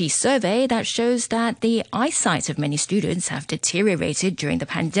university survey that shows that the eyesight of many students have deteriorated during the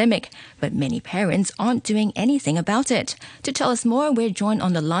pandemic, but many parents aren't doing anything about it. To tell us more, we're joined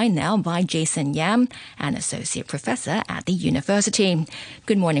on the line now by Jason Yam, an associate professor at the university.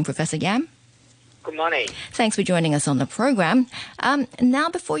 Good morning, Professor Yam. Good morning. Thanks for joining us on the program. Now,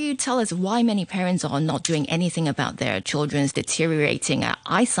 before you tell us why many parents are not doing anything about their children's deteriorating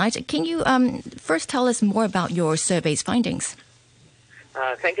eyesight, can you first tell us more about your survey's findings?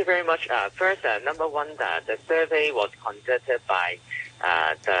 Thank you very much. First, number one, the survey was conducted by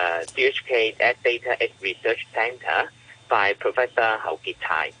the DHK Data Research Center by Professor Hou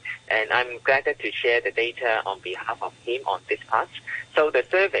Kitai. And I'm glad to share the data on behalf of him on this part. So the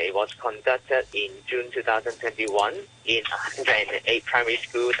survey was conducted in June 2021 in 108 primary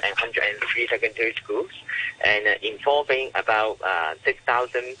schools and 103 secondary schools, and involving about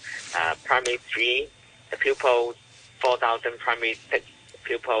 6,000 primary 3 pupils, 4,000 primary 6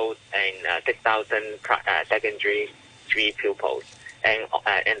 pupils, and 6,000 secondary 3 pupils, and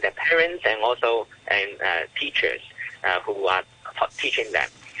their parents and also teachers who are teaching them.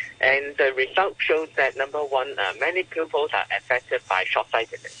 And the result shows that, number one, many pupils are affected by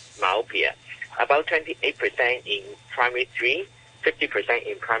short-sightedness, myopia, about 28% in primary 3, 50%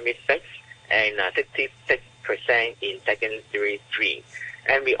 in primary 6, and 66% in secondary 3.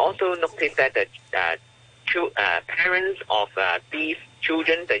 And we also noticed that the parents of these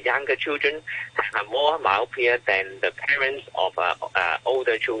children, the younger children, have more myopia than the parents of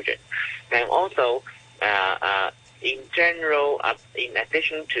older children. And also, in general, in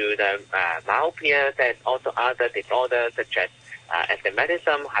addition to the myopia, there's also other disorders such as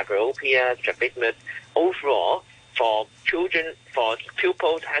astigmatism, hyperopia, strabismus. Overall, for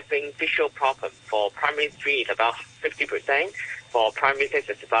pupils having visual problems, for primary 3 it's about 50%, for primary 6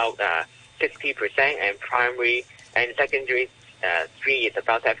 it's about 60%, and primary and secondary 3 is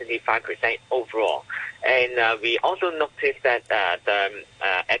about 75% overall. And we also noticed that the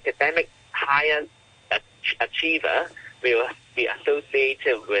academic higher achiever will be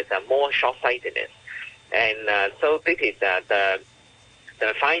associated with more short-sightedness, and so this is the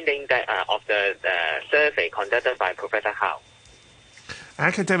finding that of the survey conducted by Professor Hou.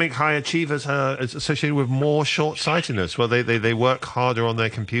 Academic high achievers are associated with more short-sightedness. Well, they work harder on their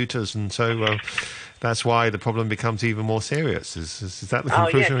computers, and so that's why the problem becomes even more serious. Is that the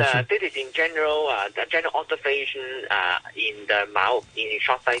conclusion? Yes, this is in general the general observation in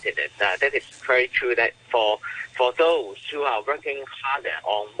short-sightedness. That is very true. That for those who are working harder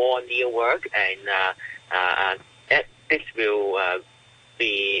on more near work, and this will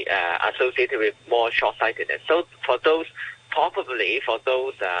be associated with more short-sightedness. So for those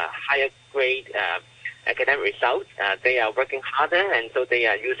higher grade academic results, they are working harder, and so they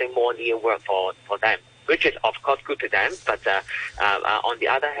are using more near work for them, which is of course good to them. But on the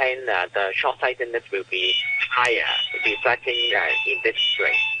other hand, the short-sightedness will be higher, reflecting in this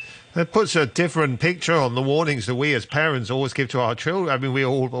way. That puts a different picture on the warnings that we as parents always give to our children. I mean, we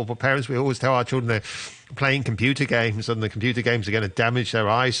always tell our children they're playing computer games and the computer games are going to damage their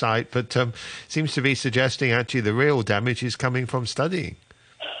eyesight, but seems to be suggesting actually the real damage is coming from studying.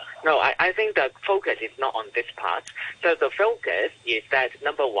 No, I think the focus is not on this part. So the focus is that,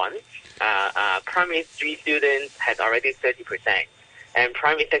 number one, primary 3 students had already 30%, and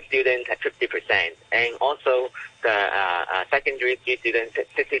primary 6 students had 50%, and also the secondary 3 students at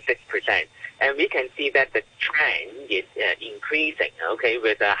 66%. And we can see that the trend is increasing, okay,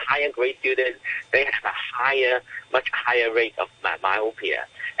 with the higher grade students, they have a much higher rate of myopia.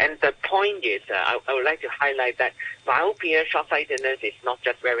 And the point is, I would like to highlight that myopia, short-sightedness is not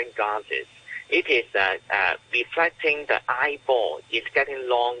just wearing glasses. it is reflecting the eyeball is getting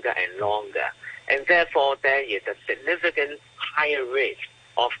longer and longer. And therefore, there is a significant higher risk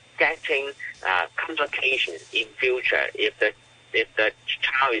of getting complications in future if the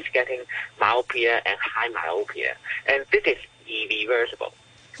child is getting myopia and high myopia. And this is irreversible.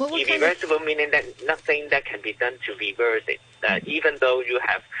 Irreversible meaning that nothing that can be done to reverse it. Even though you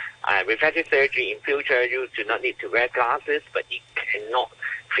have refractive surgery in future, you do not need to wear glasses, but it cannot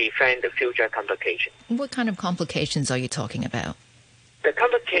prevent the future complications. What kind of complications are you talking about? The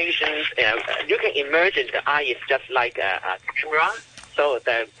complications, you can imagine the eye is just like a camera. So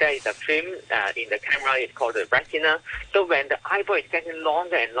there is a film in the camera, it's called the retina. So when the eyeball is getting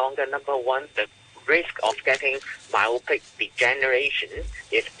longer and longer, number one, the risk of getting myopic degeneration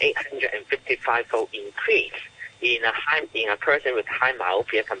is 855-fold increase in a person with high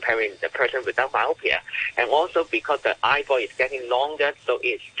myopia comparing the person without myopia. And also because the eyeball is getting longer, so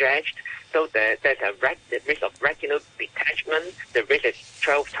it's stretched, so there's the risk of retinal detachment. The risk is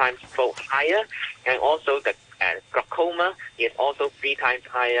 12 times fold higher, and also the glaucoma is also 3 times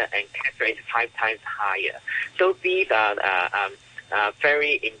higher, and cataract is 5 times higher. So these are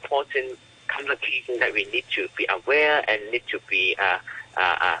very important complications that we need to be aware and need to be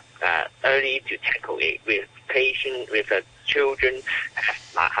early to tackle it with patients, with children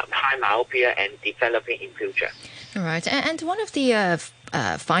have high myopia and developing in future. All right. And one of the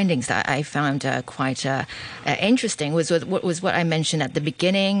findings that I found quite interesting was what I mentioned at the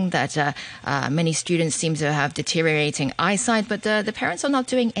beginning, that many students seem to have deteriorating eyesight, but the parents are not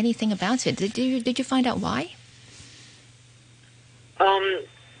doing anything about it. Did you find out why?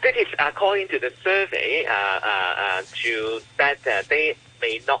 That is according to the survey that they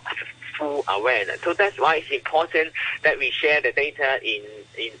may not have full awareness. So that's why it's important that we share the data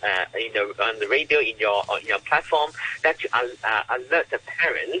on the radio in your platform, that to alert the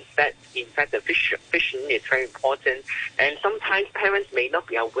parents that in fact the vision is very important. And sometimes parents may not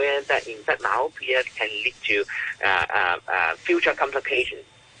be aware that in fact myopia can lead to future complications.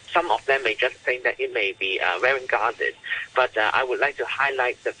 Some of them may just think that it may be wearing glasses, but I would like to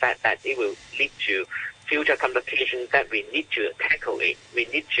highlight the fact that it will lead to future complications that we need to tackle it. We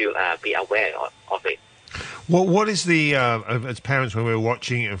need to be aware of it. What is the, as parents when we're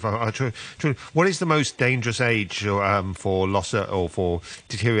watching it, for our children, what is the most dangerous age for loss or for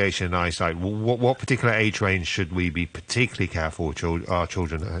deterioration in eyesight? What particular age range should we be particularly careful with our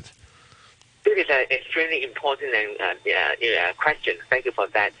children at? This is an extremely important question. Thank you for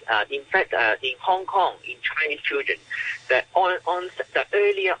that. In fact, in Hong Kong, in Chinese children, the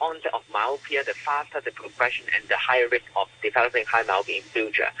earlier onset of myopia, the faster the progression and the higher risk of developing high myopia in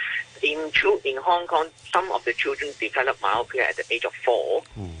future. In Hong Kong, some of the children develop myopia at the age of 4,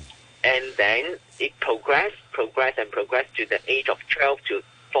 and then it progress to the age of 12 to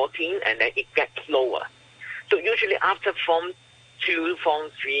 14, and then it gets slower. So usually after Form 2,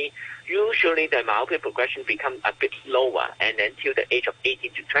 Form 3, usually the myopia progression becomes a bit slower, and then till the age of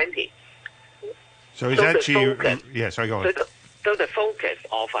 18 to 20. So it's actually... sorry, go on. So the focus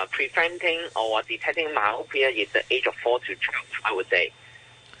of preventing or detecting myopia is the age of 4 to 12, I would say.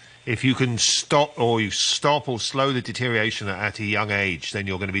 If you can stop or slow the deterioration at a young age, then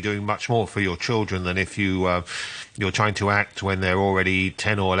you're going to be doing much more for your children than if you're trying to act when they're already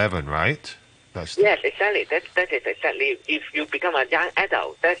 10 or 11, right? Yes, exactly. That is exactly. If you become a young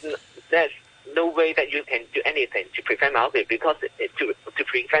adult, there's no way that you can do anything to prevent myopia to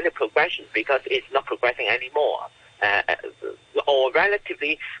prevent the progression, because it's not progressing anymore, or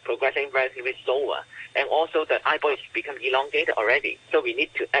progressing relatively slower. And also the eyeball has become elongated already, so we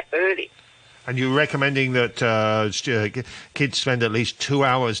need to act early. And you're recommending that kids spend at least 2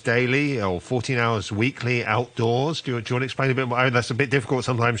 hours daily or 14 hours weekly outdoors. Do you want to explain a bit more? I mean, that's a bit difficult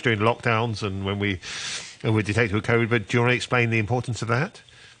sometimes during lockdowns and when we're detected with COVID, but do you want to explain the importance of that?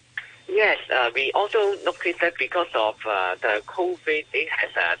 Yes, we also noticed that because of the COVID, it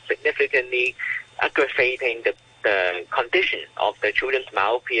has significantly aggravating the condition of the children's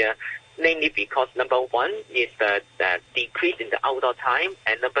myopia, namely because number one is the decrease in the outdoor time,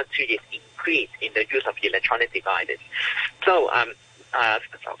 and number two is increase in the use of electronic devices. So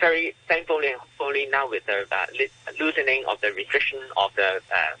very thankfully and hopefully now with the loosening of the restriction of the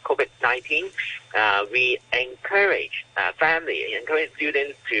COVID-19, we encourage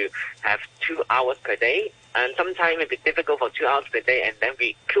students to have 2 hours per day, and sometimes it may be difficult for 2 hours per day, and then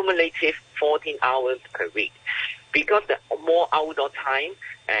we cumulative 14 hours per week. Because the more outdoor time,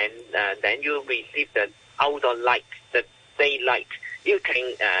 and then you receive the outdoor light, the daylight, you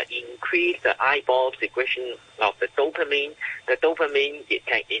can increase the eyeball secretion of the dopamine. The dopamine, it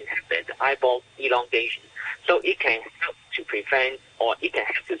can inhibit the eyeball elongation. So it can help to prevent, or it can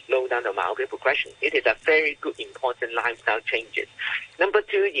help to slow down the myopia progression. It is a very good, important lifestyle changes. Number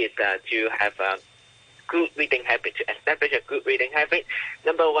 2 is to have a good reading habit, to establish a good reading habit.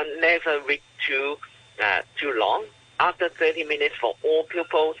 Number 1, never read too long. After 30 minutes for all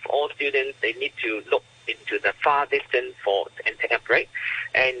pupils, for all students, they need to look into the far distance and take a break.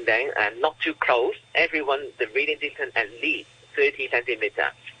 And then not too close. Everyone, the reading distance at least 30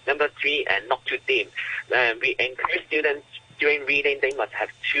 centimeters. Number 3, not too dim. We encourage students during reading, they must have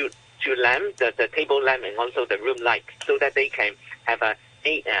two lamps, the table lamp and also the room light, so that they can have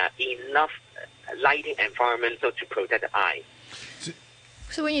enough lighting environment so to protect the eye.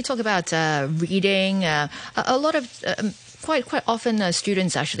 So when you talk about reading, a lot of quite often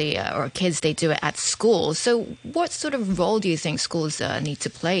students actually or kids, they do it at school. So what sort of role do you think schools need to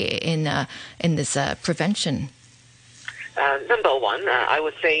play in this prevention? Number 1, I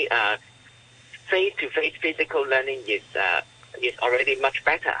would say face-to-face physical learning is already much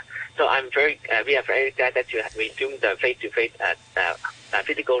better. So we are very glad that you have resumed the face-to-face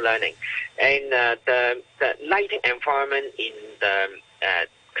physical learning, and the lighting environment in the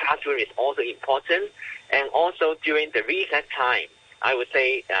classroom is also important. And also during the recess time, I would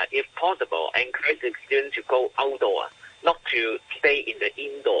say, if possible, encourage the students to go outdoor, not to stay in the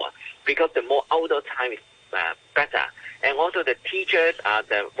indoor, because the more outdoor time is better. And also the teachers are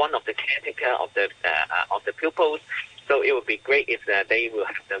one of the caretaker of the pupils. So it would be great if they will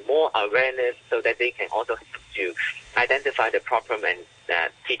have the more awareness, so that they can also help to identify the problem and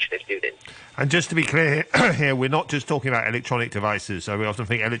teach the students. And just to be clear here, we're not just talking about electronic devices. So we often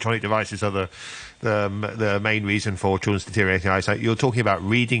think electronic devices are the main reason for children's deteriorating eyesight. You're talking about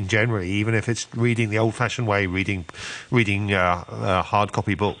reading generally, even if it's reading the old-fashioned way, reading hard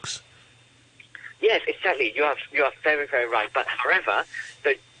copy books. Yes, exactly. You are very, very right. But however,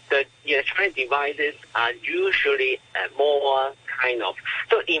 the electronic devices are usually more kind of...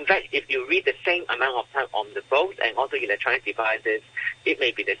 So in fact, if you read the same amount of time on the books and also electronic devices, it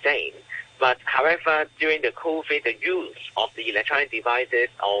may be the same. But however, during the COVID, the use of the electronic devices,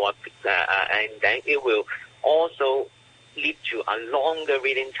 and then it will also lead to a longer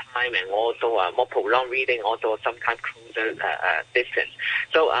reading time and also a more prolonged reading, also sometimes closer distance.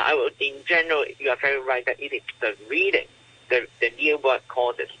 So I would, in general, you are very right that it is the reading, the near work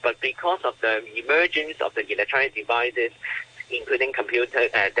causes. But because of the emergence of the electronic devices, including computer,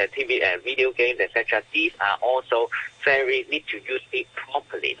 the TV, video games, etc., these are also need to use it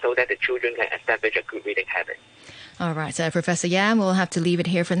properly so that the children can establish a good reading habit. All right, Professor Yam, we'll have to leave it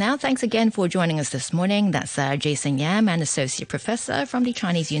here for now. Thanks again for joining us this morning. That's Jason Yam, an Associate Professor from the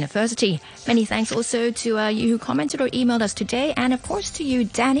Chinese University. Many thanks also to you who commented or emailed us today, and of course to you,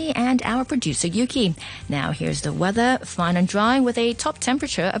 Danny, and our producer, Yuki. Now here's the weather. Fine and dry with a top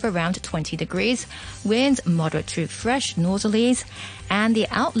temperature of around 20 degrees. Winds moderate to fresh northerlies, and the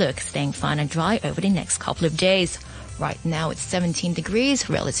outlook staying fine and dry over the next couple of days. Right now it's 17 degrees,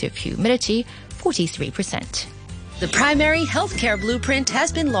 relative humidity 43%. The Primary Healthcare Blueprint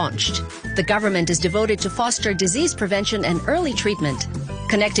has been launched. The government is devoted to foster disease prevention and early treatment.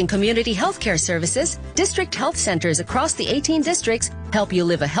 Connecting community healthcare services, district health centers across the 18 districts help you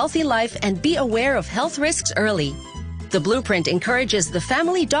live a healthy life and be aware of health risks early. The blueprint encourages the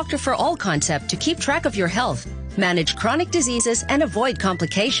family doctor for all concept to keep track of your health, manage chronic diseases, and avoid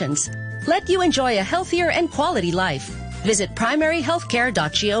complications. Let you enjoy a healthier and quality life. Visit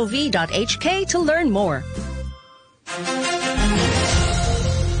primaryhealthcare.gov.hk to learn more.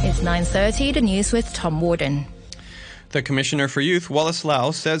 It's 9:30, the news with Tom Warden. The Commissioner for Youth, Wallace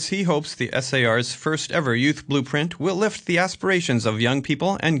Lau, says he hopes the SAR's first ever youth blueprint will lift the aspirations of young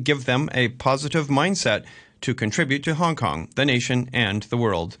people and give them a positive mindset to contribute to Hong Kong, the nation, and the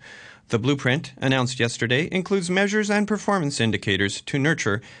world. The blueprint, announced yesterday, includes measures and performance indicators to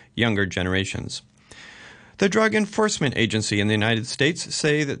nurture younger generations. The Drug Enforcement Agency in the United States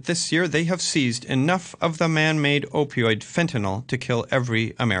say that this year they have seized enough of the man-made opioid fentanyl to kill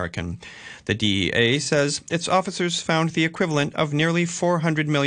every American. The DEA says its officers found the equivalent of nearly 400 million